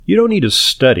You don't need a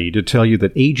study to tell you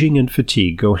that aging and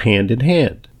fatigue go hand in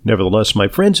hand. Nevertheless, my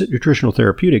friends at Nutritional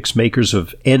Therapeutics, makers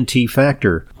of NT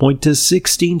Factor, point to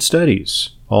 16 studies,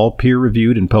 all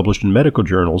peer-reviewed and published in medical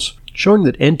journals, showing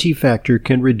that NT Factor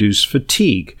can reduce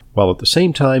fatigue, while at the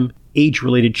same time,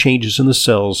 age-related changes in the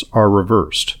cells are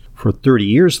reversed. For 30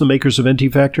 years, the makers of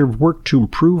NT Factor have worked to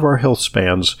improve our health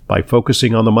spans by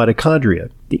focusing on the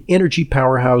mitochondria, the energy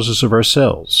powerhouses of our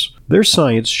cells. Their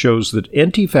science shows that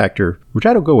NT Factor, which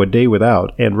I don't go a day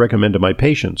without and recommend to my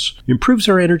patients, improves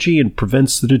our energy and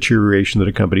prevents the deterioration that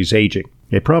accompanies aging.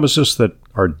 They promise us that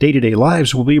our day-to-day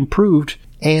lives will be improved,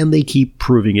 and they keep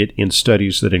proving it in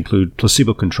studies that include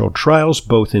placebo-controlled trials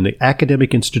both in the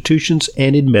academic institutions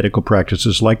and in medical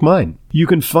practices like mine. You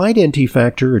can find NT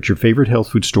Factor at your favorite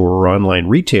health food store or online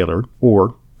retailer,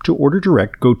 or to order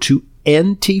direct, go to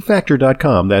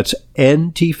ntfactor.com. That's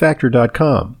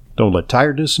ntfactor.com. Don't let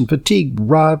tiredness and fatigue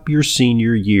rob your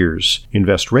senior years.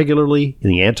 Invest regularly in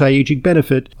the anti-aging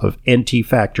benefit of NT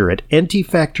Factor at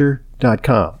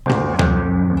ntfactor.com.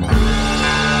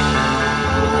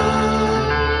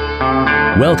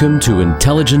 Welcome to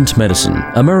Intelligent Medicine,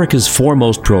 America's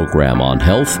foremost program on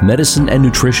health, medicine, and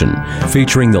nutrition,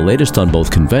 featuring the latest on both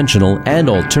conventional and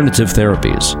alternative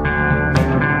therapies.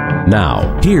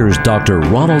 Now, here's Dr.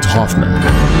 Ronald Hoffman.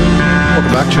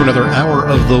 Welcome back to another hour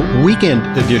of the weekend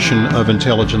edition of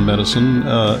Intelligent Medicine.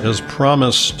 As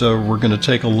promised, we're going to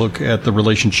take a look at the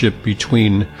relationship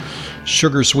between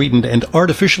sugar-sweetened and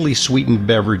artificially sweetened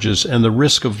beverages and the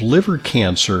risk of liver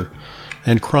cancer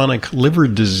and chronic liver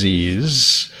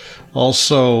disease.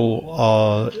 Also,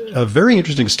 a very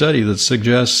interesting study that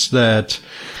suggests that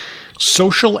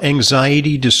social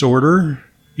anxiety disorder,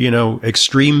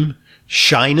 extreme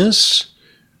shyness,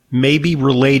 may be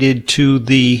related to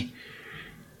the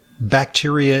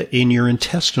bacteria in your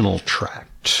intestinal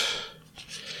tract.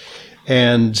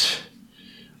 And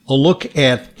a look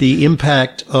at the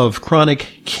impact of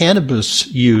chronic cannabis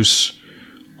use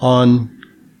on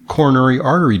coronary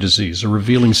artery disease, a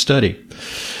revealing study.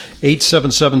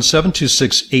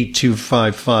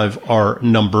 877-726-8255, our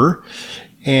number.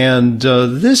 And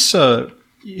this, as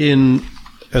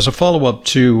a follow-up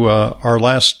to our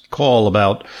last call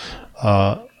about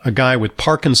a guy with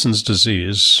Parkinson's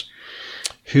disease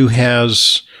who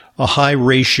has a high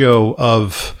ratio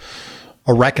of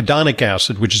arachidonic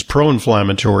acid, which is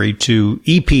pro-inflammatory, to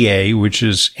EPA, which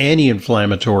is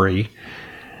anti-inflammatory,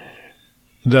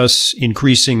 thus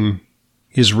increasing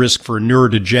his risk for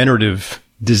neurodegenerative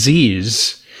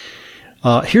disease.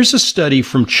 Here's a study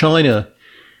from China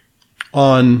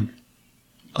on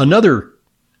another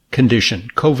condition,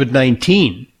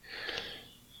 COVID-19,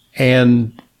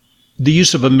 and the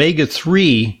use of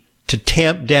omega-3 to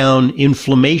tamp down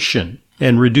inflammation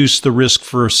and reduce the risk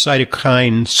for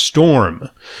cytokine storm,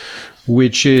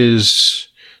 which is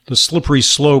the slippery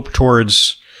slope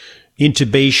towards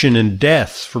intubation and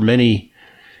death for many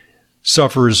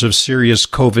sufferers of serious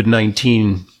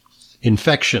COVID-19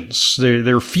 infections.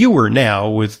 There are fewer now,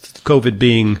 with COVID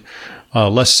being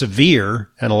less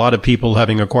severe and a lot of people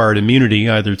having acquired immunity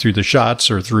either through the shots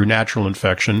or through natural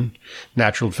infection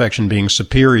being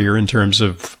superior in terms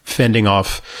of fending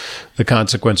off the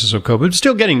consequences of COVID.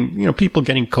 Still getting, people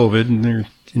getting COVID, and their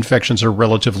infections are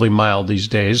relatively mild these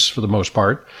days for the most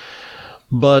part.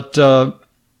 But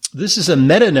this is a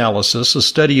meta-analysis, a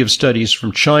study of studies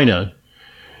from China,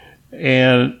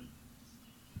 and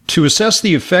to assess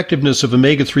the effectiveness of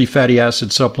omega-3 fatty acid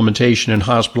supplementation in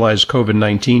hospitalized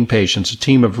COVID-19 patients, a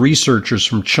team of researchers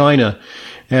from China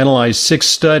analyzed 6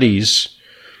 studies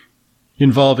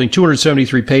involving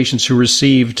 273 patients who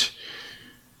received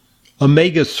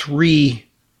omega-3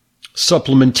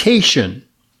 supplementation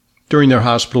during their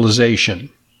hospitalization.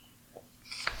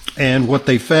 And what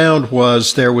they found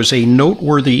was there was a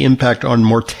noteworthy impact on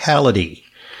mortality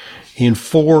in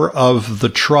 4 of the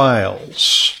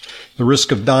trials. The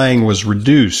risk of dying was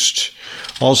reduced.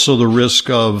 Also, the risk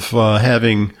of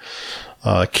having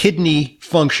kidney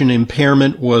function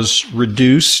impairment was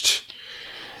reduced.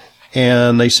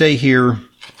 And they say here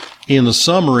in the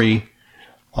summary,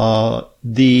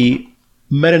 the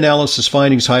meta-analysis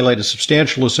findings highlight a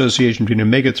substantial association between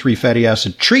omega-3 fatty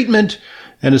acid treatment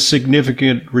and a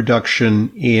significant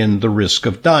reduction in the risk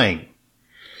of dying.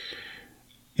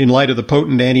 In light of the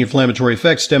potent anti-inflammatory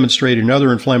effects demonstrated in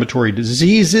other inflammatory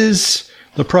diseases,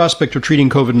 the prospect of treating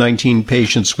COVID-19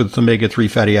 patients with omega-3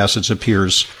 fatty acids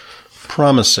appears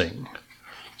promising.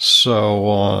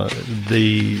 So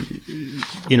the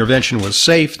intervention was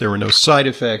safe. There were no side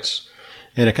effects,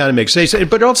 and it kind of makes sense.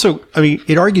 But also,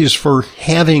 it argues for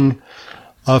having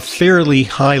a fairly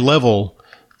high level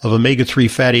of omega-3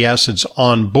 fatty acids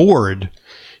on board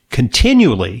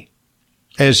continually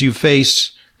as you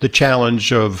face the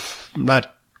challenge of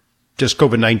not just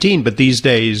COVID-19, but these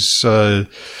days, the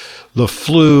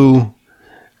flu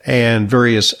and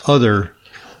various other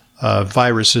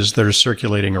viruses that are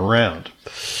circulating around.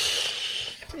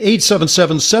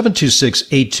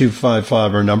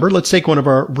 877-726-8255, our number. Let's take one of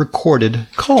our recorded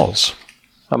calls.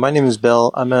 My name is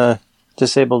Bill. I'm a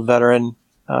disabled veteran,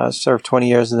 served 20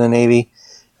 years in the Navy,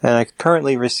 and I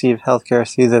currently receive health care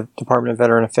through the Department of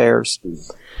Veteran Affairs.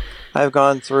 I've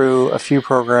gone through a few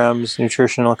programs,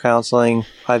 nutritional counseling.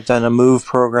 I've done a MOVE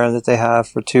program that they have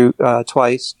for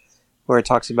twice, where it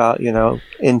talks about,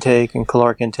 intake and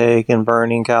caloric intake and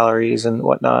burning calories and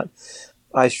whatnot.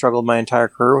 I struggled my entire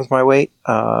career with my weight.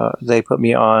 They put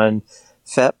me on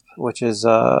FEP, which is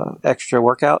extra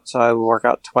workout. So I would work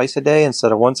out twice a day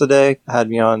instead of once a day. Had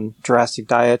me on drastic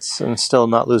diets and still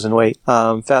not losing weight.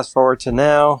 Fast forward to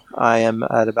now, I am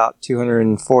at about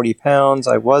 240 pounds.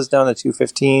 I was down to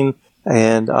 215.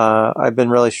 And I've been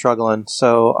really struggling.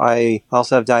 So I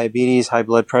also have diabetes, high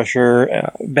blood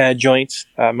pressure, bad joints.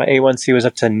 My A1C was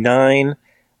up to 9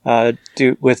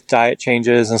 with diet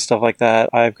changes and stuff like that.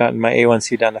 I've gotten my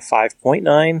A1C down to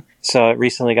 5.9. So it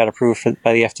recently got approved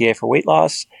by the FDA for weight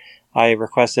loss. I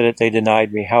requested it. They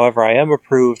denied me. However, I am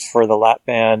approved for the lap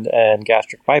band and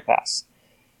gastric bypass.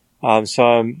 So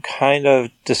I'm kind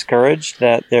of discouraged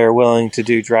that they're willing to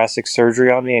do drastic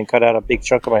surgery on me and cut out a big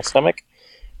chunk of my stomach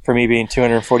for me being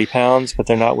 240 pounds, but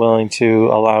they're not willing to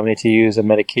allow me to use a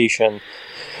medication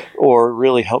or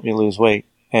really help me lose weight.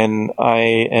 And I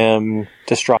am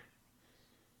distraught.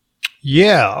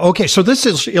 Yeah. Okay. So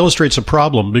this illustrates a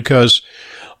problem because,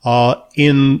 there's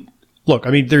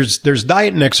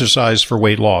diet and exercise for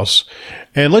weight loss.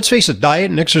 And let's face it, diet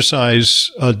and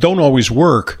exercise, don't always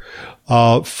work,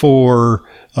 for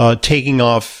taking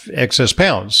off excess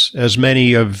pounds, as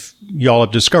many of y'all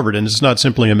have discovered. And it's not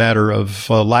simply a matter of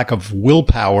lack of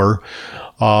willpower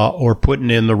or putting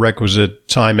in the requisite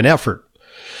time and effort.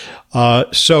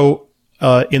 So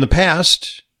in the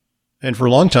past, and for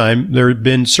a long time, there have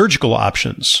been surgical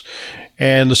options.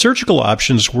 And the surgical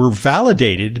options were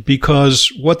validated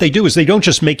because what they do is they don't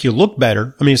just make you look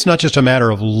better. I mean, it's not just a matter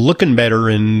of looking better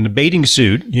in the bathing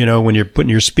suit, when you're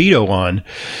putting your Speedo on.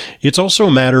 It's also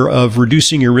a matter of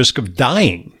reducing your risk of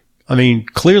dying. I mean,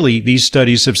 clearly these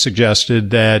studies have suggested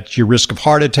that your risk of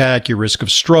heart attack, your risk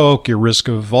of stroke, your risk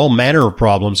of all manner of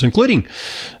problems, including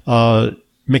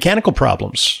mechanical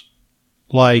problems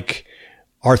like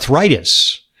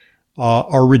arthritis,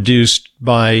 are reduced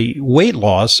by weight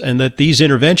loss, and that these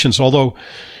interventions, although,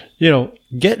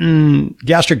 getting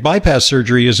gastric bypass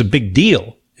surgery is a big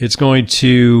deal. It's going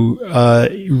to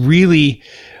really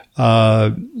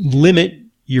limit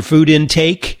your food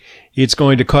intake. It's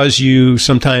going to cause you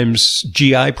sometimes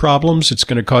GI problems. It's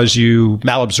going to cause you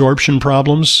malabsorption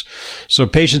problems. So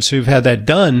patients who've had that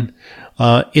done,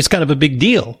 it's kind of a big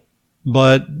deal.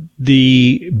 But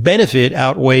the benefit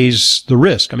outweighs the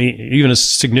risk. I mean, even a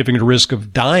significant risk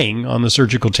of dying on the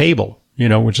surgical table,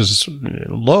 which is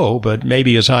low, but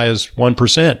maybe as high as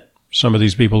 1%. Some of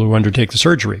these people who undertake the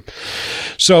surgery.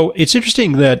 So it's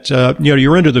interesting that,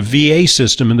 you're under the VA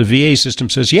system, and the VA system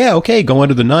says, yeah, okay, go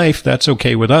under the knife. That's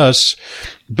okay with us.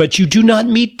 But you do not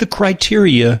meet the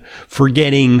criteria for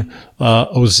getting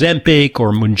Ozempic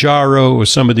or Mounjaro or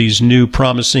some of these new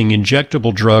promising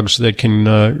injectable drugs that can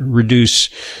reduce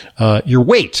your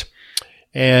weight.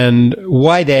 And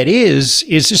why that is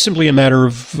just simply a matter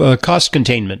of cost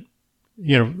containment.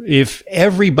 If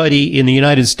everybody in the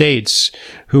United States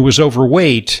who was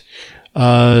overweight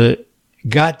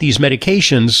got these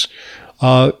medications,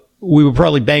 we would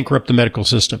probably bankrupt the medical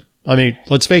system. I mean,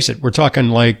 let's face it, we're talking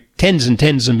like tens and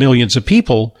tens of millions of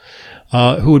people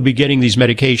who would be getting these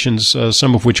medications,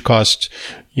 some of which cost,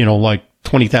 like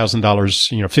 $20,000,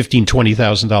 $15,000,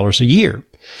 $20,000 a year.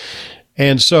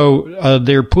 And so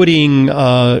they're putting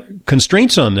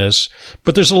constraints on this,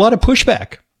 but there's a lot of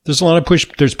pushback. There's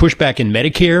pushback in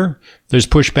Medicare. There's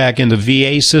pushback in the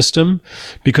VA system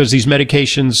because these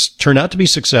medications turn out to be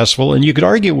successful. And you could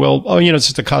argue, well, it's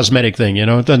just a cosmetic thing. It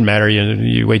doesn't matter.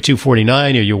 You weigh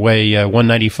 249 or you weigh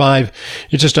 195.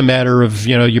 It's just a matter of,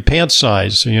 your pants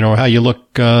size, how you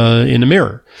look in the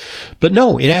mirror. But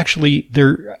no,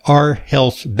 there are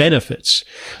health benefits.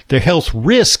 There are health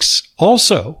risks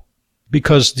also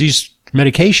because these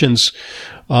medications,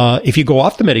 if you go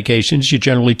off the medications, you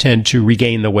generally tend to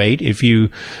regain the weight. If you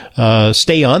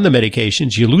stay on the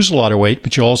medications, you lose a lot of weight,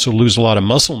 but you also lose a lot of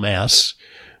muscle mass,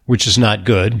 which is not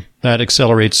good. That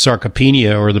accelerates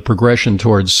sarcopenia, or the progression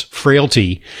towards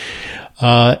frailty.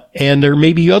 And there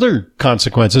may be other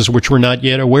consequences which we're not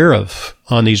yet aware of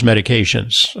on these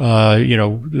medications.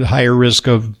 The higher risk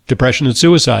of depression and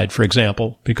suicide, for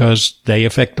example, because they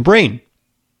affect the brain.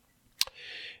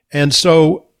 And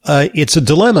so it's a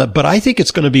dilemma, but I think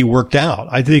it's going to be worked out.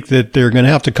 I think that they're going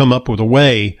to have to come up with a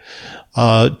way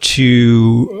because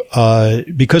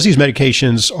these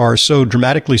medications are so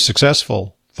dramatically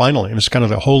successful. Finally, and it's kind of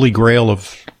the holy grail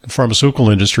of the pharmaceutical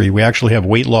industry. We actually have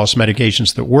weight loss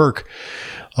medications that work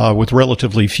with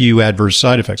relatively few adverse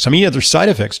side effects. I mean, yeah, there's side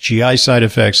effects, GI side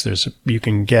effects. You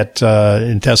can get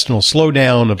intestinal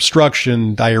slowdown,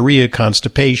 obstruction, diarrhea,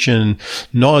 constipation,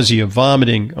 nausea,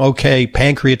 vomiting. Okay,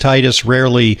 pancreatitis,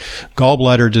 rarely.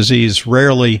 Gallbladder disease,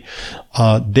 rarely.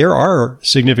 There are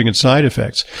significant side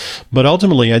effects. But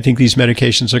ultimately, I think these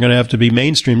medications are going to have to be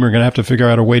mainstream. We're going to have to figure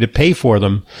out a way to pay for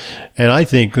them. And I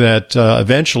think that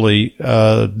eventually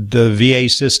the VA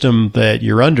system that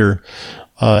you're under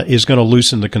is going to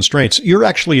loosen the constraints. You're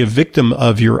actually a victim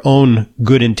of your own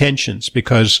good intentions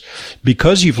because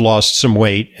you've lost some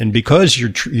weight and because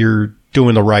you're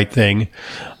doing the right thing.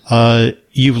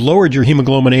 You've lowered your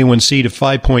hemoglobin A1C to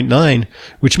 5.9,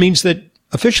 which means that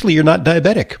officially you're not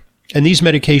diabetic. And these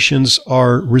medications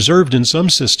are reserved in some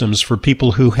systems for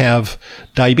people who have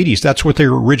diabetes. That's what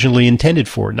they're originally intended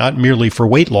for, not merely for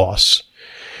weight loss.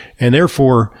 And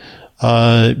therefore,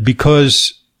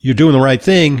 because you're doing the right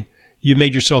thing, you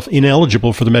made yourself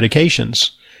ineligible for the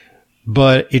medications.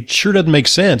 But it sure doesn't make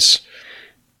sense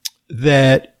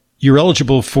that you're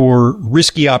eligible for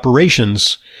risky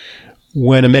operations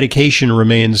when a medication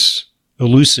remains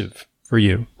elusive for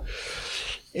you.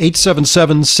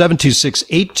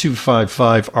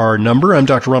 877-726-8255, our number. I'm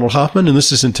Dr. Ronald Hoffman, and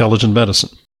this is Intelligent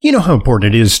Medicine. You know how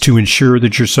important it is to ensure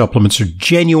that your supplements are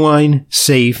genuine,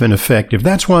 safe, and effective.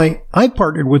 That's why I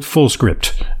partnered with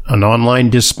FullScript, an online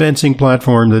dispensing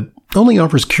platform that only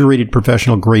offers curated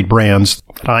professional-grade brands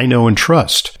that I know and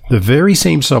trust. The very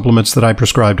same supplements that I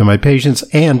prescribe to my patients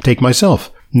and take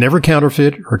myself. Never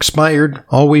counterfeit or expired,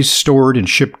 always stored and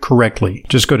shipped correctly.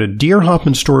 Just go to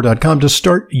drhoffmanstore.com to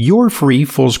start your free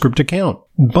FullScript account.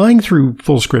 Buying through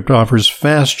FullScript offers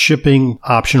fast shipping,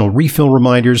 optional refill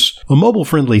reminders, a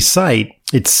mobile-friendly site.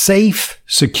 It's safe,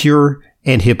 secure,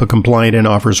 and HIPAA-compliant and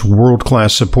offers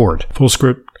world-class support.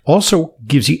 FullScript also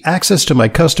gives you access to my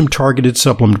custom targeted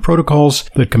supplement protocols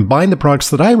that combine the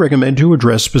products that I recommend to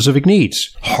address specific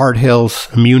needs. Heart health,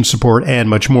 immune support, and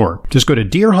much more. Just go to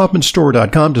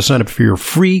drhoffmanstore.com to sign up for your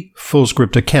free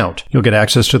FullScript account. You'll get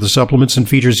access to the supplements and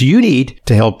features you need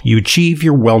to help you achieve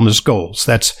your wellness goals.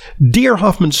 That's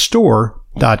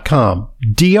drhoffmanstore.com.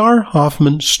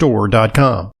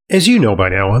 drhoffmanstore.com. As you know by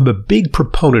now, I'm a big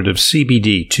proponent of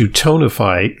CBD to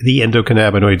tonify the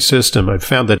endocannabinoid system. I've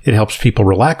found that it helps people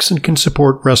relax and can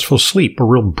support restful sleep, a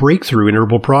real breakthrough in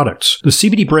herbal products. The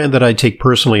CBD brand that I take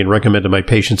personally and recommend to my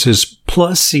patients is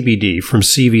Plus CBD from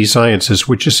CV Sciences,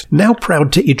 which is now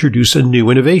proud to introduce a new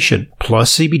innovation,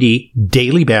 Plus CBD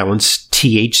Daily Balance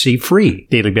THC-free.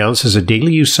 Daily Balance is a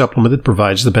daily use supplement that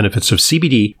provides the benefits of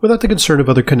CBD without the concern of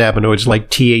other cannabinoids like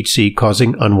THC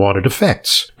causing unwanted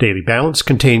effects. Daily Balance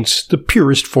contains the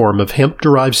purest form of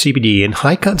hemp-derived CBD in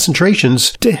high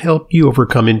concentrations to help you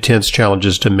overcome intense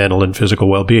challenges to mental and physical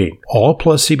well-being. All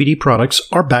Plus CBD products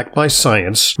are backed by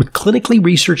science with clinically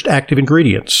researched active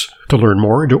ingredients. To learn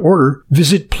more and to order,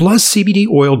 visit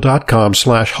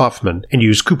pluscbdoil.com/Hoffman and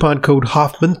use coupon code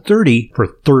Hoffman30 for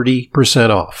 30%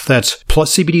 off. That's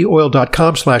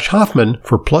pluscbdoil.com/Hoffman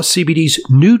for Plus CBD's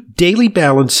new Daily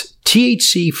Balance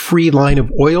THC-free line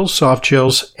of oils, soft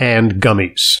gels, and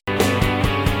gummies.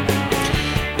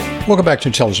 Welcome back to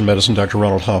Intelligent Medicine. Dr.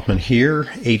 Ronald Hoffman here.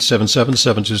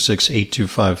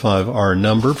 877-726-8255, our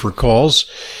number for calls.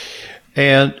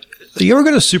 And you ever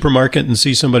go to a supermarket and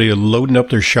see somebody loading up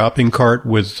their shopping cart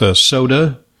with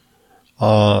soda?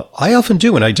 I often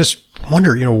do, and I just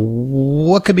wonder,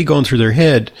 what could be going through their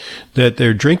head that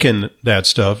they're drinking that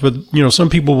stuff. But, some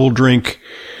people will drink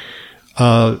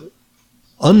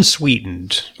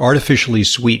unsweetened, artificially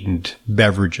sweetened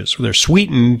beverages. They're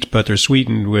sweetened, but they're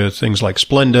sweetened with things like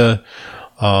Splenda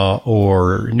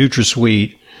or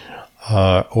NutraSweet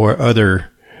or other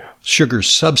sugar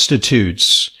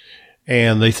substitutes.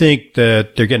 And they think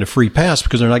that they're getting a free pass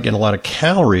because they're not getting a lot of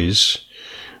calories.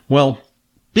 Well,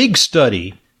 big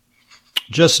study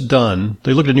just done.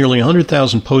 They looked at nearly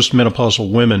 100,000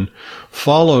 postmenopausal women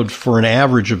followed for an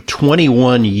average of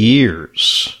 21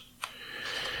 years.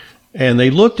 And they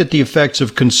looked at the effects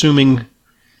of consuming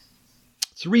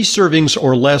 3 servings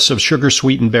or less of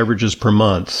sugar-sweetened beverages per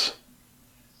month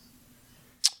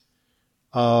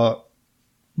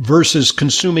versus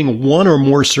consuming 1 or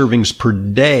more servings per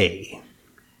day.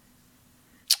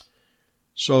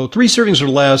 So 3 servings or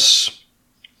less,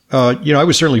 I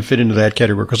would certainly fit into that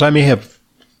category because I may have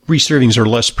 3 servings or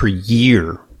less per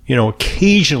year.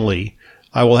 Occasionally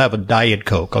I will have a Diet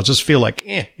Coke. I'll just feel like,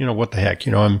 what the heck?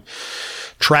 I'm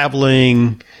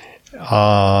traveling, and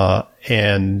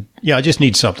I just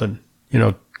need something,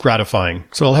 gratifying.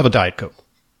 So I'll have a Diet Coke.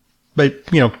 But,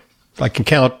 I can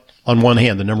count on one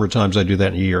hand the number of times I do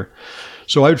that in a year.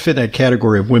 So I would fit that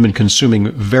category of women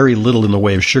consuming very little in the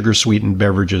way of sugar-sweetened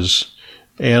beverages.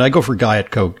 And I go for Diet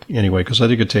Coke anyway, because I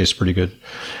think it tastes pretty good.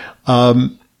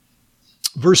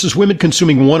 Versus women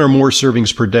consuming 1 or more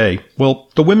servings per day. Well,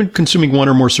 the women consuming 1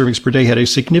 or more servings per day had a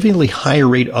significantly higher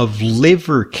rate of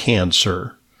liver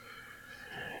cancer.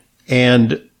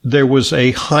 And there was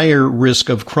a higher risk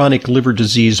of chronic liver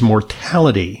disease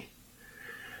mortality.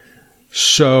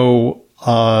 So,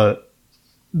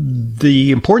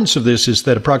 the importance of this is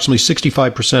that approximately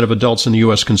 65% of adults in the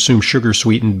U.S. consume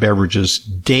sugar-sweetened beverages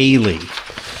daily.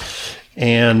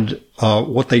 And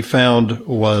what they found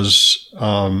was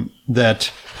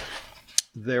that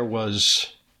there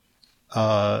was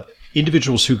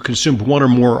individuals who consumed 1 or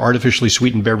more artificially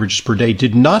sweetened beverages per day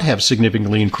did not have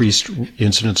significantly increased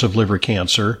incidence of liver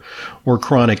cancer or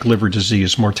chronic liver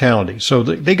disease mortality. So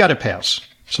they got a pass.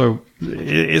 So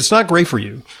it's not great for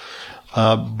you,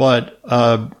 but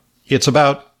it's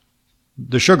about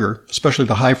the sugar, especially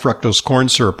the high fructose corn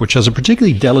syrup, which has a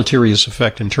particularly deleterious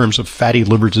effect in terms of fatty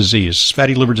liver disease.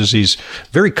 Fatty liver disease,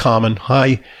 very common,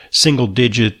 high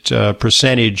double-digit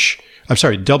percentage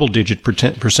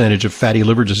of fatty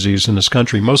liver disease in this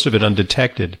country, most of it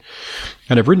undetected.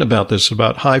 And I've written about this,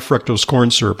 about high fructose corn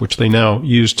syrup, which they now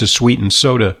use to sweeten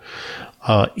soda,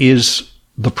 is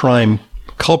the prime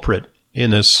culprit in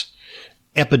this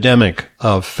epidemic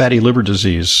of fatty liver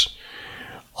disease,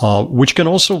 which can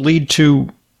also lead to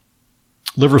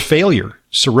liver failure,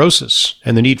 cirrhosis,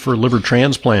 and the need for a liver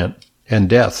transplant and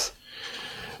death,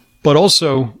 but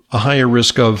also a higher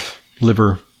risk of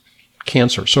liver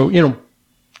cancer. So,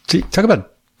 talk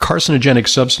about carcinogenic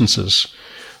substances.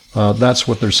 That's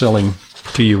what they're selling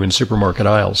to you in supermarket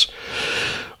aisles.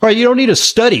 All right, you don't need a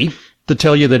study to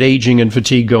tell you that aging and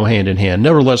fatigue go hand in hand.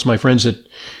 Nevertheless, my friends at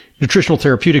Nutritional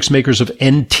Therapeutics, makers of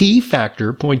NT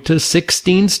Factor, point to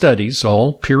 16 studies,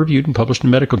 all peer-reviewed and published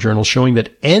in medical journals, showing that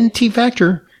NT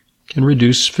Factor can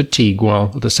reduce fatigue,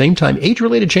 while at the same time,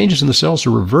 age-related changes in the cells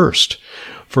are reversed.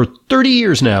 For 30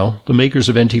 years now, the makers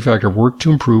of NT Factor work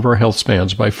to improve our health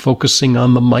spans by focusing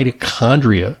on the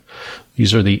mitochondria.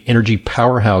 These are the energy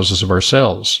powerhouses of our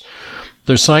cells.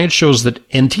 Their science shows that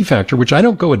NT Factor, which I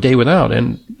don't go a day without,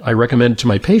 and I recommend to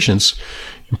my patients,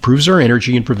 improves our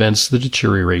energy and prevents the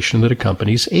deterioration that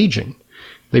accompanies aging.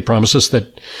 They promise us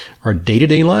that our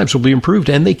day-to-day lives will be improved,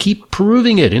 and they keep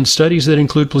proving it in studies that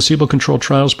include placebo-controlled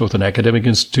trials, both in academic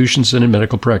institutions and in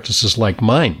medical practices like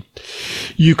mine.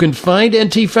 You can find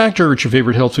NT Factor at your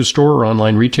favorite health food store or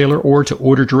online retailer, or to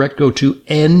order direct, go to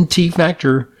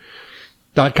ntfactor.com.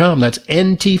 That's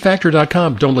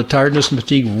ntfactor.com. Don't let tiredness and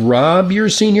fatigue rob your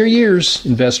senior years.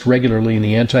 Invest regularly in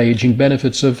the anti-aging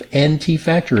benefits of NT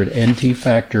Factor at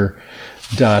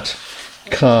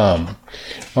ntfactor.com.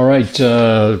 All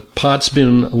right, pot's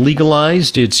been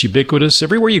legalized. It's ubiquitous.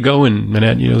 Everywhere you go in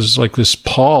Manhattan, there's like this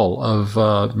pall of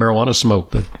marijuana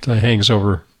smoke that hangs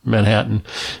over Manhattan.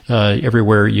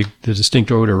 Everywhere, the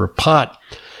distinct odor of pot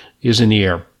is in the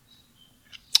air.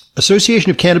 Association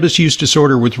of Cannabis Use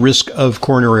Disorder with Risk of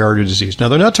Coronary Artery Disease. Now,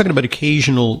 they're not talking about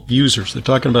occasional users. They're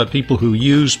talking about people who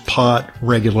use pot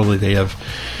regularly.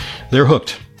 They're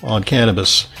hooked on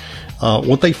cannabis.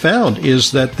 What they found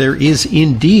is that there is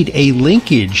indeed a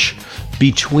linkage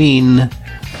between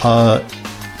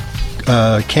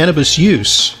cannabis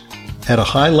use at a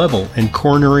high level and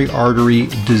coronary artery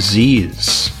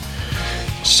disease.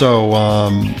 So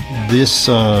this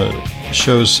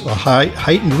shows a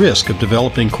heightened risk of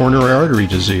developing coronary artery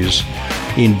disease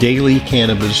in daily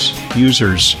cannabis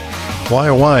users. Why,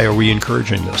 oh why are we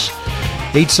encouraging this?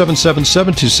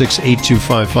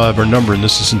 877-726-8255, our number, and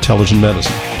this is Intelligent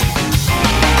Medicine.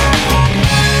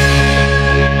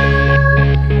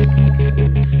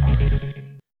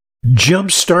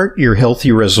 Jumpstart your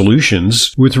healthy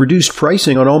resolutions with reduced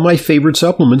pricing on all my favorite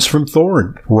supplements from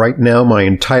Thorne. Right now, my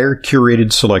entire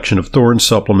curated selection of Thorne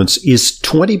supplements is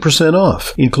 20%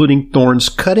 off, including Thorne's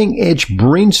cutting-edge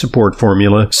brain support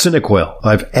formula, SynaQuell.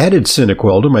 I've added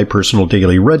SynaQuell to my personal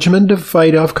daily regimen to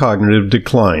fight off cognitive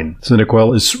decline.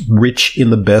 SynaQuell is rich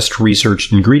in the best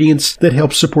researched ingredients that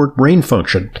help support brain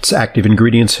function. Its active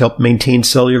ingredients help maintain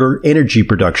cellular energy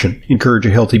production, encourage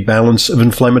a healthy balance of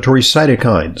inflammatory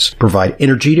cytokines, provide provide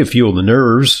energy to fuel the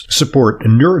nerves, support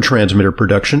neurotransmitter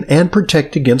production, and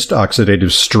protect against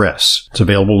oxidative stress. It's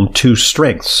available in 2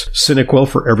 strengths, SynaQuell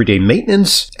for everyday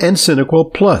maintenance and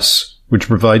SynaQuell Plus, which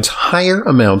provides higher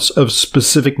amounts of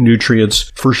specific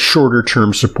nutrients for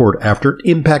shorter-term support after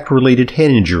impact-related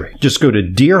head injury. Just go to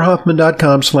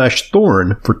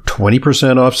drhoffman.com/thorn for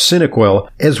 20% off SynaQuell,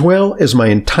 as well as my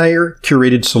entire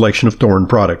curated selection of Thorn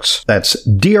products. That's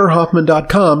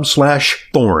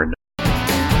drhoffman.com/thorn.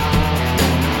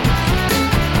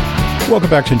 Welcome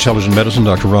back to Intelligent Medicine.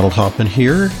 Dr. Ronald Hoffman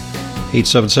here.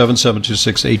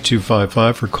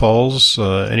 877-726-8255 for calls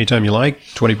anytime you like,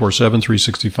 24/7,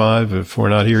 365. If we're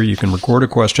not here, you can record a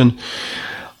question.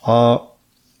 All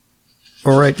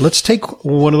right, let's take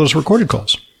one of those recorded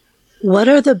calls. What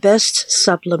are the best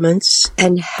supplements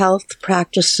and health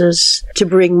practices to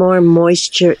bring more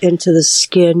moisture into the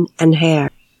skin and hair?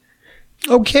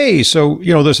 Okay, so,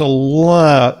 there's a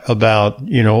lot about,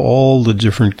 all the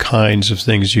different kinds of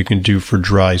things you can do for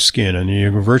dry skin. And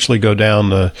you can virtually go down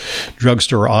the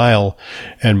drugstore aisle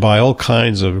and buy all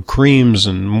kinds of creams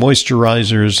and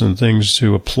moisturizers and things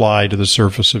to apply to the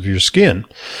surface of your skin.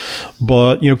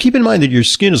 But, keep in mind that your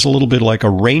skin is a little bit like a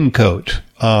raincoat.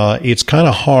 It's kind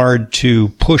of hard to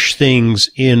push things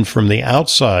in from the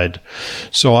outside.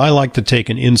 So I like to take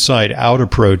an inside-out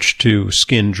approach to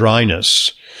skin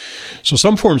dryness. So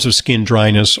some forms of skin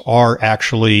dryness are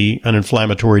actually an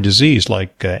inflammatory disease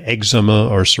like eczema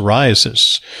or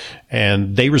psoriasis.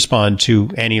 And they respond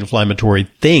to anti-inflammatory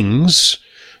things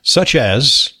such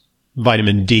as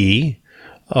vitamin D,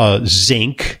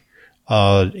 zinc,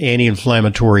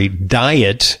 anti-inflammatory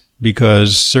diet,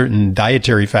 because certain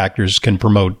dietary factors can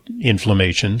promote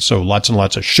inflammation. So lots and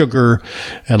lots of sugar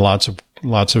and lots of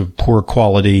poor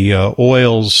quality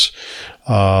oils.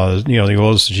 The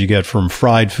oils that you get from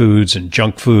fried foods and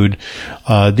junk food,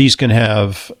 these can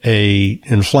have a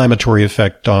inflammatory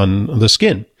effect on the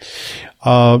skin.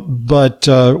 But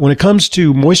when it comes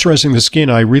to moisturizing the skin,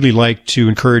 I really like to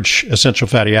encourage essential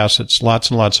fatty acids, lots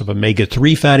and lots of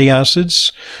omega-3 fatty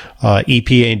acids,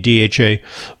 EPA and DHA.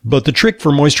 But the trick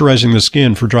for moisturizing the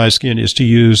skin, for dry skin, is to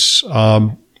use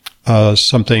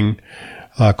something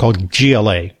called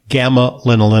GLA,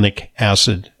 gamma-linolenic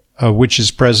acid, which is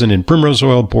present in primrose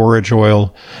oil, borage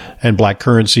oil, and black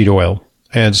currant seed oil.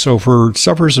 And so for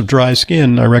sufferers of dry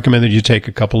skin, I recommend that you take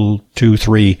a couple,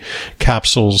 2-3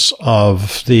 capsules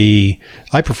of I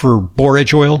prefer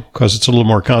borage oil because it's a little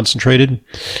more concentrated,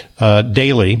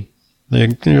 daily.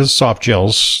 There's soft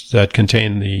gels that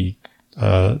contain the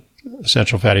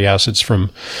essential fatty acids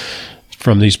from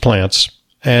these plants.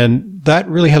 And that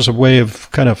really has a way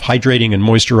of kind of hydrating and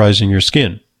moisturizing your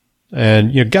skin.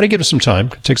 And you've got to give it some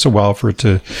time. It takes a while for it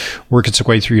to work its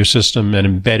way through your system and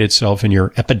embed itself in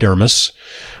your epidermis,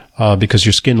 because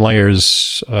your skin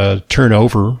layers turn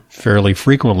over fairly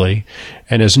frequently.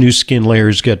 And as new skin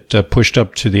layers get pushed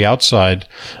up to the outside,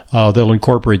 they'll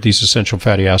incorporate these essential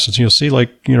fatty acids. And you'll see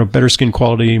better skin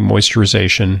quality,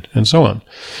 moisturization, and so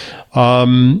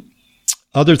on.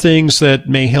 Other things that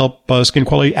may help skin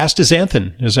quality,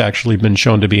 astaxanthin has actually been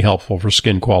shown to be helpful for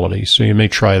skin quality. So you may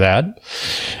try that.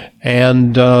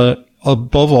 And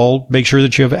above all, make sure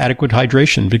that you have adequate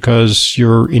hydration, because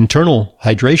your internal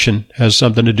hydration has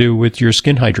something to do with your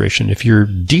skin hydration. If you're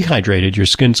dehydrated, your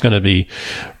skin's going to be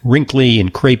wrinkly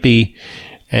and crepey.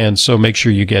 And so make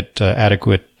sure you get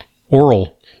adequate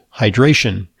oral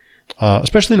hydration,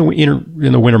 especially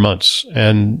in the winter months.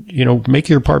 And, make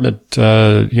your apartment,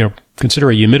 consider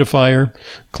a humidifier,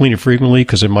 clean it frequently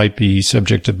because it might be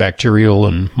subject to bacterial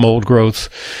and mold growth.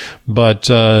 But,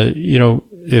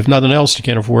 if nothing else, you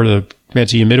can't afford a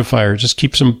fancy humidifier, just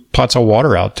keep some pots of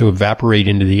water out to evaporate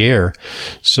into the air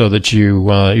so that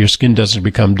your skin doesn't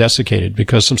become desiccated.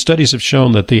 Because some studies have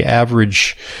shown that the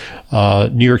average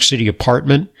New York City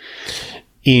apartment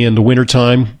in the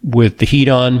wintertime with the heat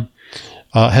on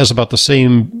has about the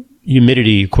same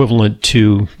humidity equivalent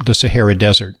to the Sahara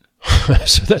Desert.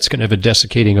 So that's going to have a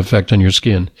desiccating effect on your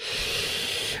skin.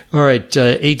 All right,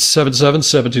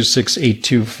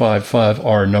 877-726-8255,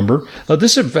 our number.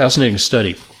 This is a fascinating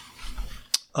study.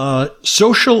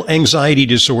 Social anxiety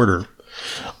disorder.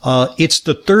 It's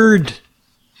the third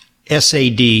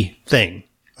SAD thing,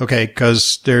 okay,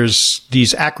 because there's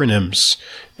these acronyms.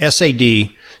 SAD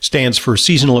stands for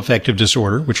seasonal affective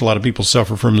disorder, which a lot of people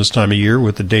suffer from this time of year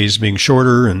with the days being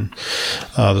shorter and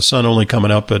the sun only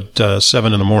coming up at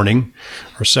 7 in the morning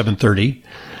or 7:30.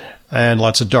 And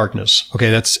lots of darkness. Okay,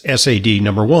 that's SAD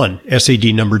number 1.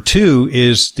 SAD number 2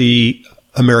 is the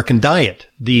American diet,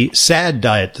 the SAD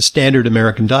diet, the standard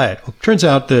American diet. Well, it turns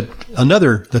out that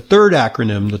the third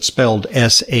acronym that's spelled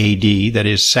SAD, that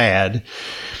is SAD,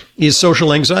 is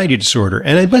social anxiety disorder.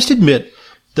 And I must admit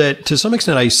that to some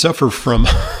extent I suffer from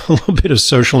a little bit of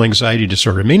social anxiety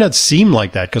disorder. It may not seem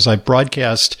like that because I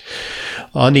broadcast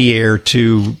on the air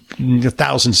to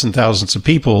thousands and thousands of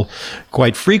people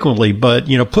quite frequently. But,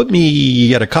 put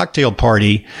me at a cocktail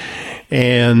party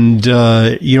and,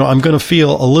 I'm going to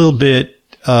feel a little bit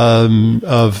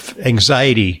of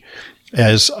anxiety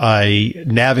as I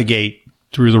navigate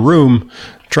through the room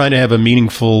trying to have a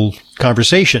meaningful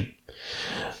conversation.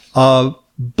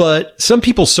 But some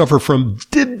people suffer from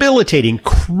debilitating,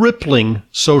 crippling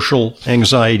social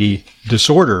anxiety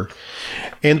disorder.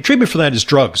 And the treatment for that is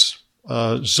drugs.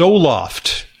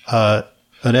 Zoloft, an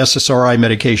SSRI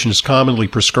medication, is commonly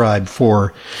prescribed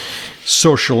for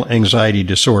social anxiety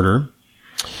disorder.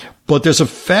 But there's a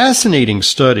fascinating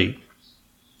study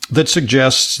that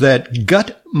suggests that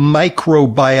gut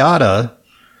microbiota,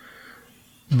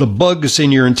 the bugs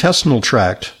in your intestinal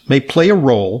tract, may play a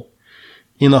role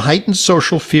in the heightened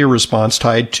social fear response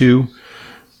tied to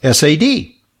SAD.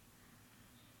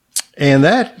 And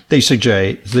that, they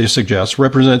suggest,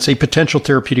 represents a potential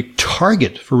therapeutic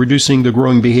target for reducing the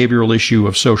growing behavioral issue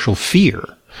of social fear.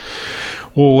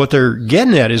 Well, what they're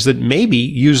getting at is that maybe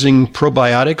using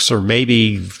probiotics or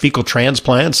maybe fecal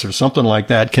transplants or something like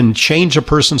that can change a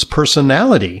person's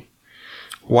personality.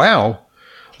 Wow.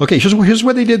 Okay, here's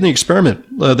what they did in the experiment.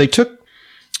 They took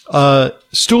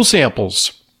stool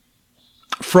samples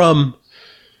from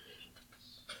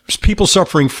people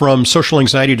suffering from social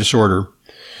anxiety disorder,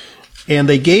 and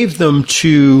they gave them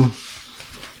to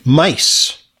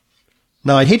mice.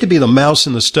 Now, I'd hate to be the mouse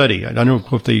in the study. I don't know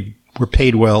if they were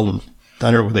paid well, and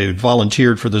I don't know if they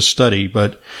volunteered for this study,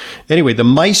 but anyway, the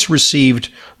mice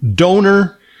received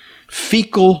donor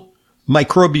fecal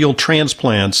microbial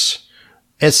transplants,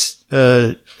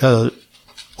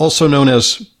 also known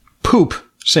as poop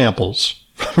samples,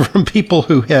 from people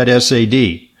who had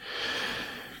SAD.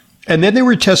 And then they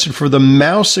were tested for the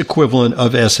mouse equivalent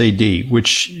of SAD,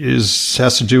 which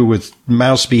has to do with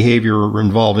mouse behavior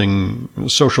involving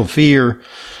social fear,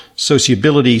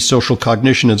 sociability, social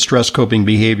cognition, and stress coping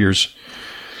behaviors.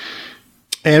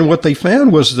 And what they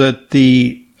found was that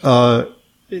the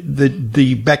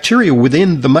bacteria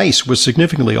within the mice was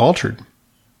significantly altered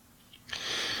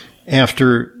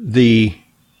after the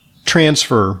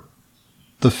transfer,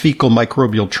 the fecal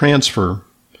microbial transfer.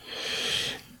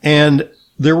 And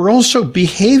there were also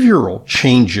behavioral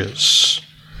changes.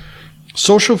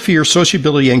 Social fear,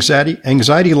 sociability,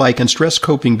 anxiety-like, and stress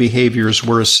coping behaviors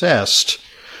were assessed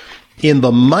in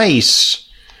the mice,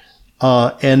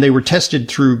 and they were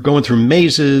tested going through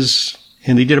mazes,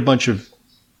 and they did a bunch of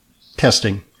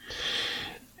testing.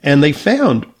 And they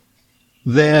found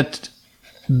that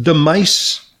the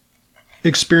mice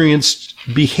experienced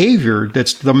behavior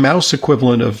that's the mouse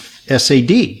equivalent of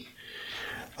SAD.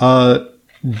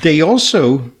 They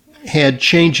also had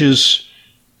changes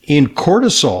in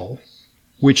cortisol,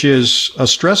 which is a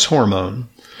stress hormone.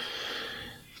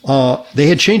 They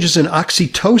had changes in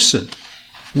oxytocin,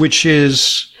 which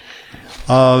is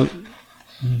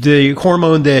the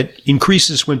hormone that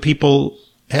increases when people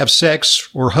have sex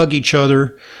or hug each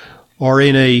other or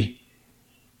in a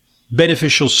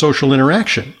beneficial social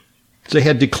interaction. They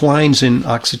had declines in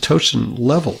oxytocin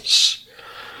levels.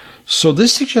 So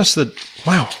this suggests that,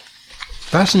 wow,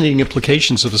 fascinating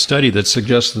implications of the study that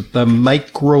suggests that the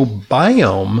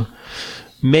microbiome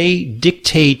may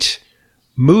dictate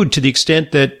mood to the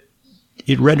extent that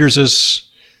it renders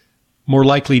us more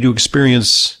likely to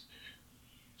experience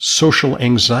social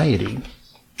anxiety.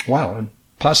 Wow. And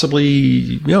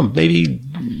possibly, maybe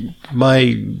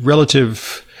my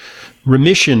relative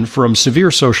remission from severe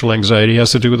social anxiety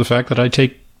has to do with the fact that I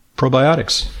take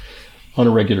probiotics on a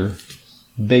regular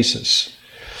basis.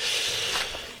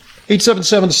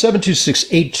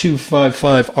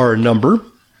 877-726-8255, our number.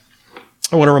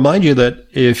 I want to remind you that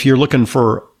if you're looking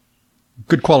for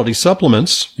good quality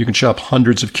supplements, you can shop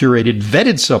hundreds of curated,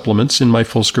 vetted supplements in my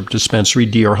full script dispensary,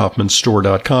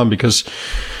 drhoffmanstore.com, because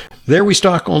there we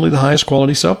stock only the highest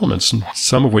quality supplements, and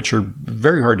some of which are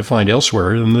very hard to find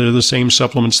elsewhere. And they're the same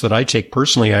supplements that I take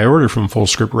personally. I order from Full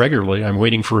Script regularly. I'm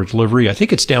waiting for a delivery. I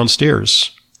think it's downstairs.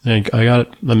 I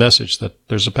got a message that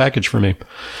there's a package for me,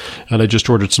 and I just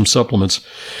ordered some supplements.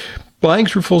 Buying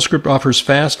through Full Script offers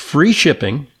fast, free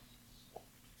shipping.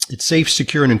 It's safe,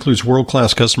 secure, and includes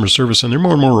world-class customer service. And there are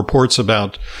more and more reports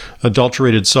about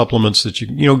adulterated supplements that you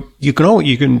can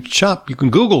shop. You can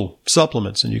Google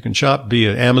supplements, and you can shop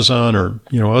via Amazon or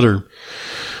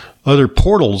other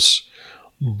portals.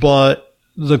 But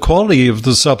the quality of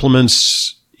the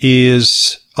supplements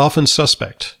is often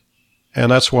suspect,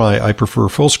 and that's why I prefer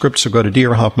Full Script. So go to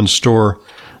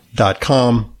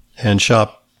drhoffmanstore.com and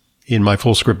shop in my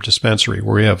full script dispensary,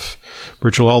 where we have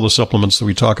virtually all the supplements that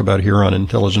we talk about here on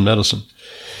Intelligent Medicine.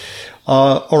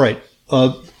 All right.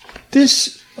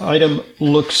 This item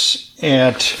looks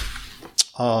at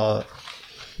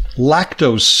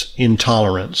lactose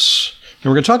intolerance. And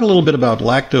we're going to talk a little bit about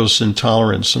lactose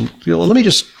intolerance. And let me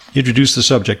just introduce the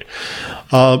subject.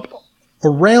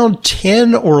 Around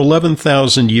 10 or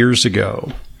 11,000 years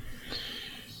ago,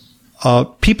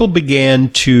 people began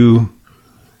to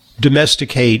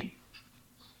domesticate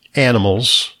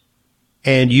animals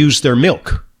and use their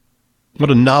milk.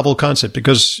 What a novel concept,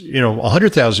 because,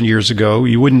 100,000 years ago,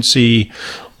 you wouldn't see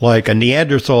like a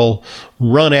Neanderthal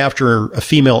run after a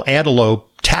female antelope,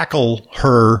 tackle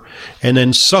her, and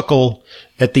then suckle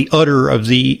at the udder of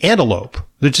the antelope.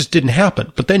 That just didn't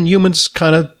happen. But then humans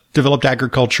kind of developed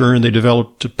agriculture, and they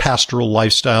developed a pastoral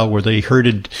lifestyle where they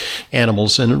herded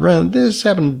animals. And this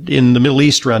happened in the Middle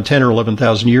East around 10 or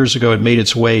 11,000 years ago. It made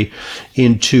its way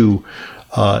into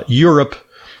Europe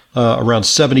around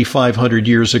 7,500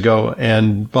 years ago.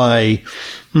 And by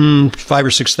 5,000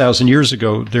 or 6,000 years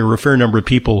ago, there were a fair number of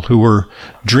people who were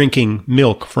drinking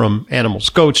milk from animals,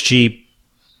 goats, sheep,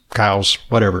 cows,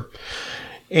 whatever.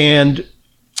 And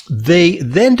they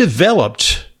then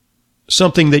developed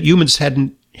something that humans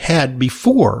hadn't had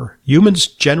before. Humans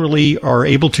generally are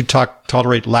able to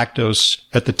tolerate lactose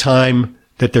at the time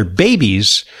that they're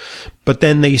babies, but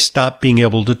then they stop being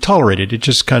able to tolerate it. It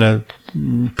just kind of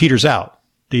peters out,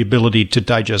 the ability to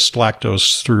digest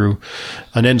lactose through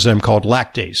an enzyme called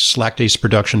lactase. Lactase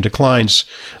production declines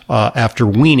after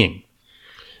weaning,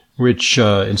 which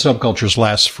in some cultures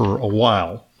lasts for a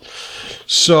while.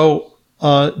 So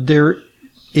there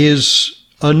is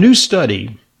a new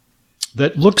study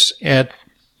that looks at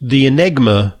the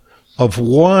enigma of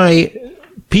why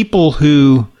people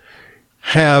who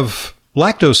have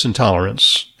lactose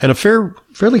intolerance, and a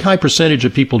fairly high percentage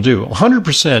of people do,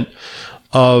 100%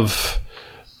 of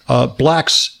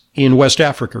blacks in West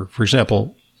Africa, for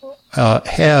example,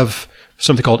 have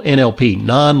something called NLP,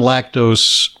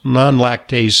 non-lactase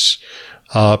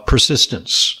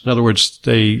persistence. In other words,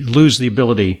 they lose the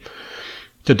ability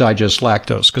to digest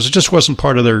lactose because it just wasn't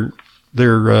part of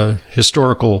their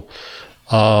historical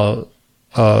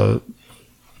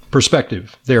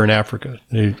perspective there in Africa,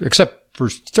 except for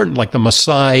certain, like the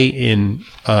Maasai in,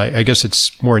 I guess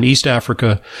it's more in East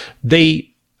Africa, they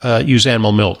use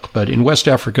animal milk, but in West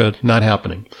Africa, not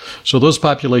happening. So those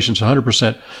populations,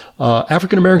 100%.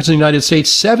 African Americans in the United States,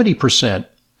 70%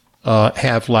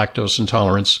 have lactose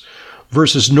intolerance,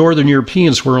 versus Northern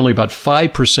Europeans, where only about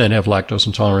 5% have lactose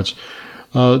intolerance.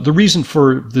 The reason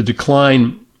for the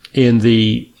decline in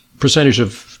the percentage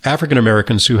of African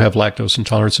Americans who have lactose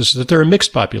intolerance is that they're a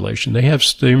mixed population. They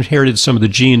inherited some of the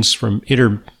genes from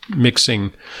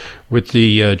intermixing with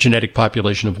the genetic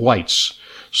population of whites.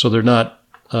 So they're not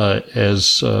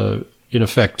as, in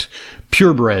effect,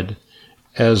 purebred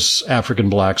as African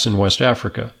blacks in West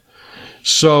Africa.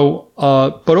 So,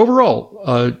 but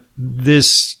overall,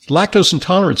 this lactose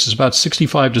intolerance is about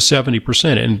 65 to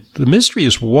 70%. And the mystery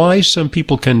is why some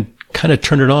people can kind of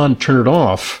turn it on, turn it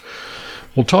off.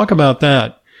 We'll talk about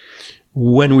that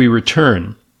when we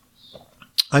return.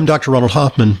 I'm Dr. Ronald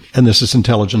Hoffman, and this is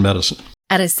Intelligent Medicine.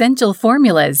 At Essential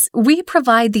Formulas, we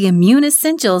provide the immune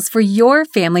essentials for your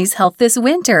family's health this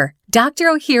winter. Dr.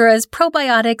 Ohhira's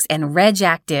Probiotics and Reg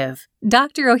Active.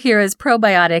 Dr. Ohhira's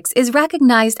Probiotics is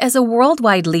recognized as a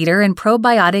worldwide leader in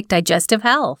probiotic digestive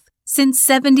health. Since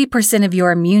 70% of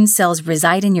your immune cells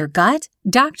reside in your gut,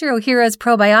 Dr. Ohhira's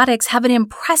Probiotics have an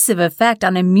impressive effect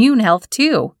on immune health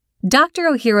too. Dr.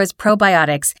 Ohhira's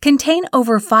probiotics contain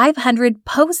over 500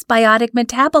 postbiotic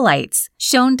metabolites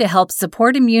shown to help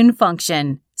support immune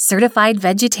function. Certified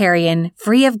vegetarian,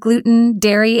 free of gluten,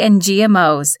 dairy, and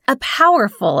GMOs. A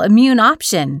powerful immune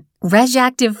option. Reg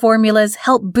Active formulas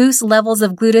help boost levels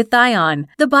of glutathione,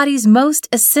 the body's most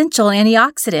essential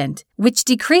antioxidant, which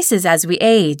decreases as we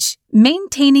age.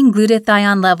 Maintaining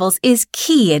glutathione levels is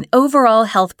key in overall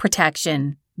health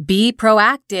protection. Be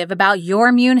proactive about your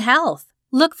immune health.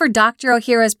 Look for Dr.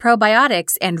 Ohhira's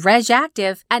Probiotics and Reg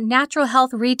Active at natural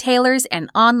health retailers and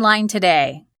online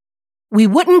today. We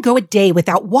wouldn't go a day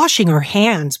without washing our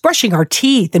hands, brushing our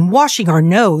teeth, and washing our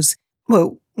nose.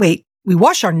 Whoa, wait, we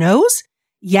wash our nose?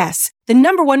 Yes, the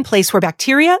number one place where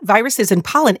bacteria, viruses, and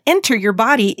pollen enter your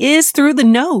body is through the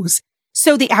nose.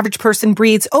 So the average person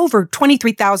breathes over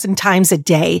 23,000 times a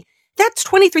day. That's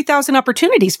 23,000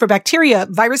 opportunities for bacteria,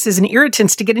 viruses, and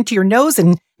irritants to get into your nose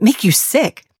and make you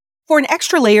sick. For an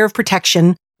extra layer of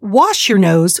protection, wash your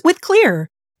nose with Xlear.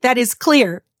 That is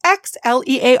Xlear,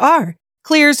 Xlear.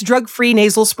 Xlear's drug-free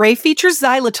nasal spray features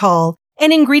xylitol,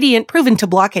 an ingredient proven to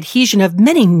block adhesion of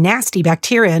many nasty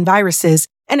bacteria and viruses,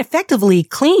 and effectively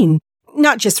clean.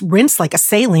 Not just rinse like a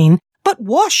saline, but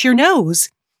wash your nose.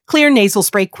 Clear nasal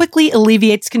spray quickly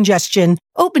alleviates congestion,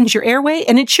 opens your airway,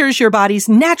 and ensures your body's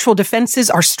natural defenses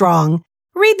are strong.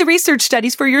 Read the research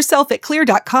studies for yourself at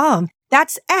xlear.com.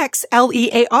 That's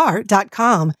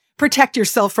xlear.com. Protect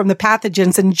yourself from the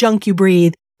pathogens and junk you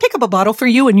breathe. Pick up a bottle for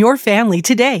you and your family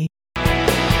today.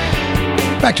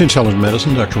 Back to Intelligent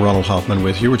Medicine, Dr. Ronald Hoffman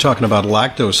with you. We're talking about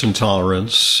lactose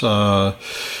intolerance.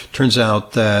 Turns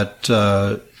out that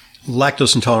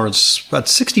lactose intolerance, about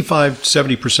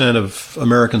 65-70% of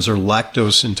Americans are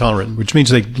lactose intolerant, which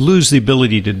means they lose the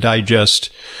ability to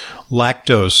digest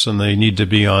lactose and they need to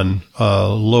be on a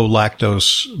low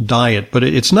lactose diet. But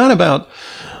it's not about,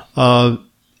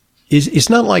 it's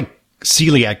not like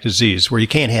celiac disease where you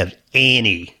can't have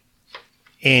any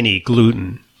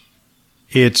gluten.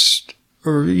 It's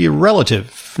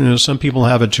relative. Some people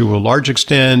have it to a large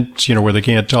extent, where they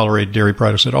can't tolerate dairy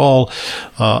products at all.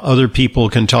 Other people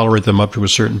can tolerate them up to a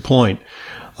certain point.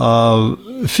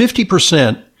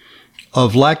 50%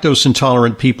 of lactose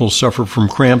intolerant people suffer from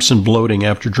cramps and bloating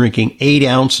after drinking 8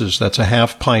 ounces, that's a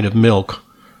half pint of milk,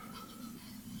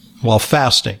 while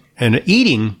fasting. And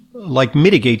eating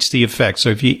mitigates the effect. So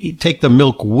if you take the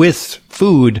milk with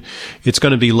food, it's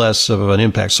going to be less of an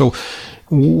impact. So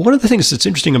one of the things that's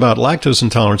interesting about lactose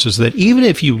intolerance is that even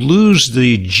if you lose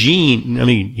the gene,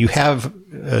 you have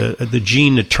the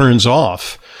gene that turns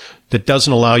off, that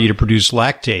doesn't allow you to produce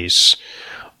lactase,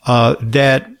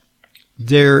 that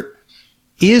there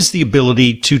is the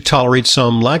ability to tolerate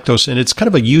some lactose, and it's kind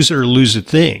of a use it or lose it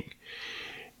thing.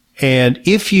 And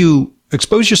if you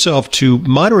expose yourself to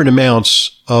moderate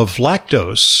amounts of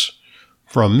lactose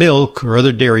from milk or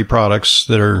other dairy products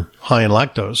that are high in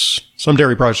lactose, some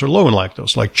dairy products are low in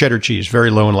lactose, like cheddar cheese, very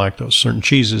low in lactose. Certain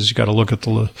cheeses, you got to look at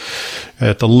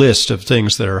the list of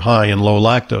things that are high and low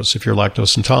lactose if you're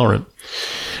lactose intolerant.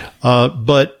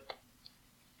 But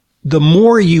the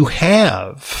more you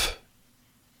have,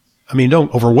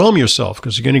 don't overwhelm yourself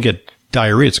because you're going to get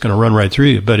diarrhea. It's going to run right through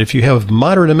you. But if you have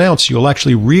moderate amounts, you'll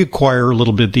actually reacquire a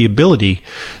little bit the ability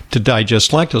to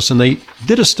digest lactose. And they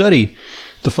did a study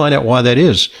to find out why that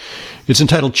is. It's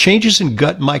entitled Changes in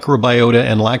Gut Microbiota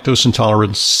and Lactose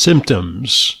Intolerance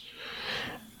Symptoms.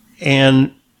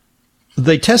 And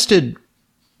they tested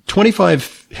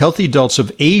 25 healthy adults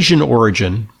of Asian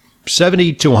origin.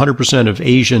 70 to 100% of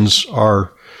Asians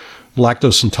are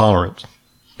lactose intolerant,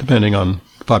 depending on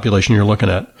the population you're looking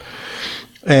at.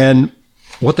 And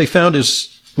what they found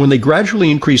is when they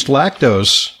gradually increased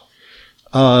lactose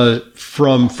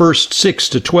from first 6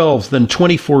 to 12, then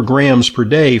 24 grams per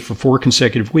day for 4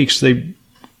 consecutive weeks,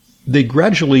 they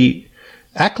gradually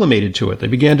acclimated to it. They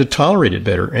began to tolerate it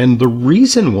better. And the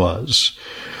reason was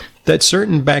that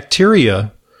certain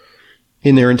bacteria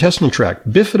in their intestinal tract,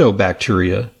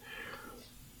 bifidobacteria,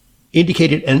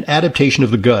 indicated an adaptation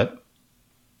of the gut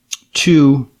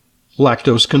to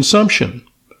lactose consumption.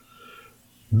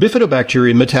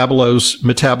 Bifidobacteria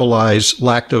metabolize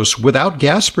lactose without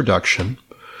gas production,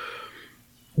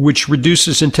 which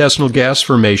reduces intestinal gas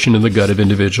formation in the gut of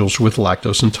individuals with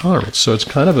lactose intolerance. So it's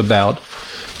kind of about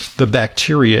the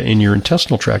bacteria in your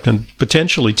intestinal tract, and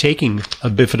potentially taking a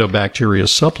bifidobacteria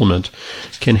supplement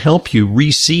can help you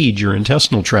reseed your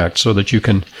intestinal tract so that you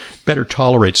can better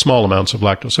tolerate small amounts of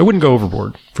lactose. I wouldn't go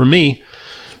overboard. For me,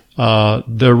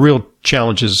 the real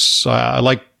challenge is I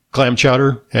like clam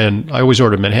chowder, and I always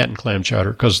order Manhattan clam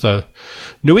chowder because the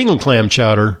New England clam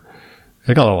chowder,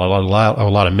 they got a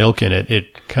lot of milk in it.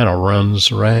 It kind of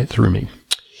runs right through me.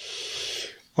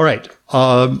 All right.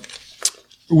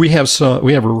 We have a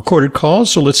recorded call,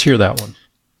 so let's hear that one.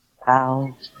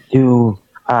 How do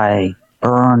I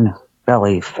burn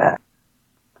belly fat?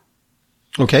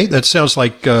 Okay, that sounds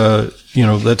like it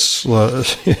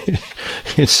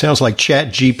sounds like Chat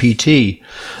GPT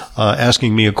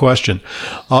asking me a question.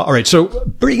 All right, so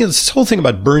this whole thing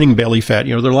about burning belly fat,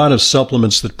 there are a lot of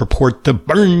supplements that purport to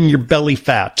burn your belly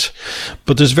fat,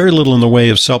 but there's very little in the way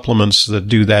of supplements that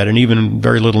do that, and even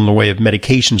very little in the way of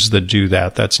medications that do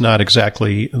that. That's not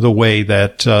exactly the way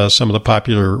that some of the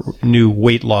popular new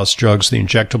weight loss drugs, the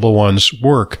injectable ones,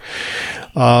 work.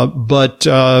 But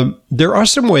there are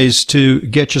some ways to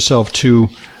get yourself to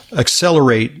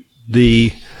accelerate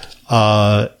the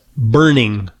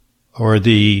burning or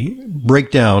the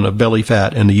breakdown of belly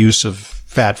fat and the use of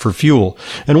fat for fuel.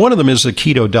 And one of them is a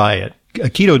keto diet. A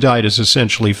keto diet is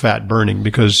essentially fat burning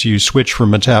because you switch from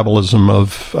metabolism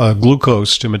of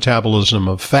glucose to metabolism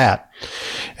of fat.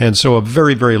 And so a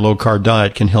very, very low carb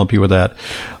diet can help you with that.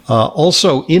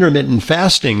 Also, intermittent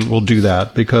fasting will do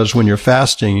that because when you're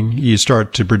fasting, you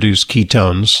start to produce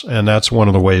ketones. And that's one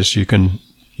of the ways you can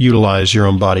utilize your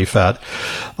own body fat.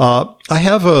 I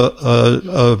have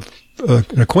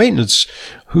an acquaintance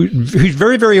who's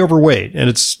very, very overweight, and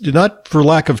it's not for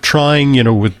lack of trying,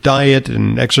 with diet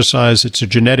and exercise. It's a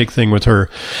genetic thing with her.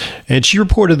 And she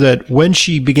reported that when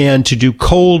she began to do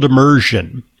cold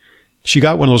immersion, she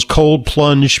got one of those cold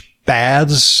plunge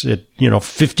baths at,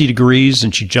 50 degrees,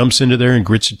 and she jumps into there and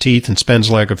grits her teeth and spends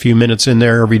like a few minutes in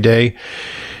there every day.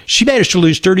 She managed to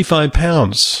lose 35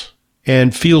 pounds.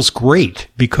 And feels great,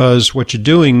 because what you're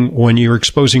doing when you're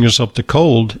exposing yourself to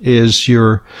cold is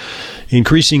you're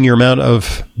increasing your amount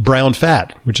of brown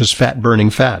fat, which is fat-burning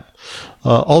fat.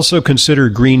 Also consider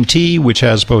green tea, which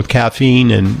has both caffeine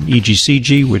and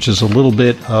EGCG, which is a little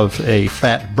bit of a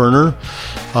fat burner.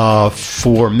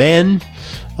 For men,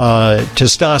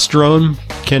 testosterone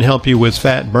can help you with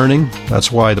fat burning.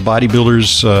 That's why the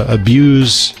bodybuilders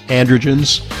abuse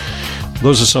androgens.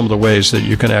 Those are some of the ways that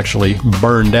you can actually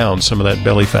burn down some of that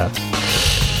belly fat.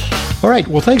 All right.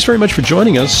 Well, thanks very much for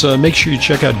joining us. Make sure you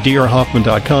check out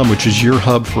drhoffman.com, which is your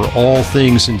hub for all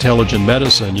things intelligent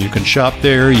medicine. You can shop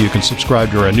there. You can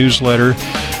subscribe to our newsletter.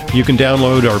 You can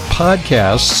download our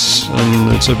podcasts.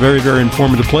 And it's a very, very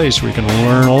informative place where you can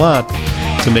learn a lot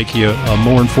to make you a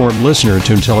more informed listener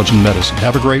to intelligent medicine.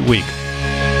 Have a great week.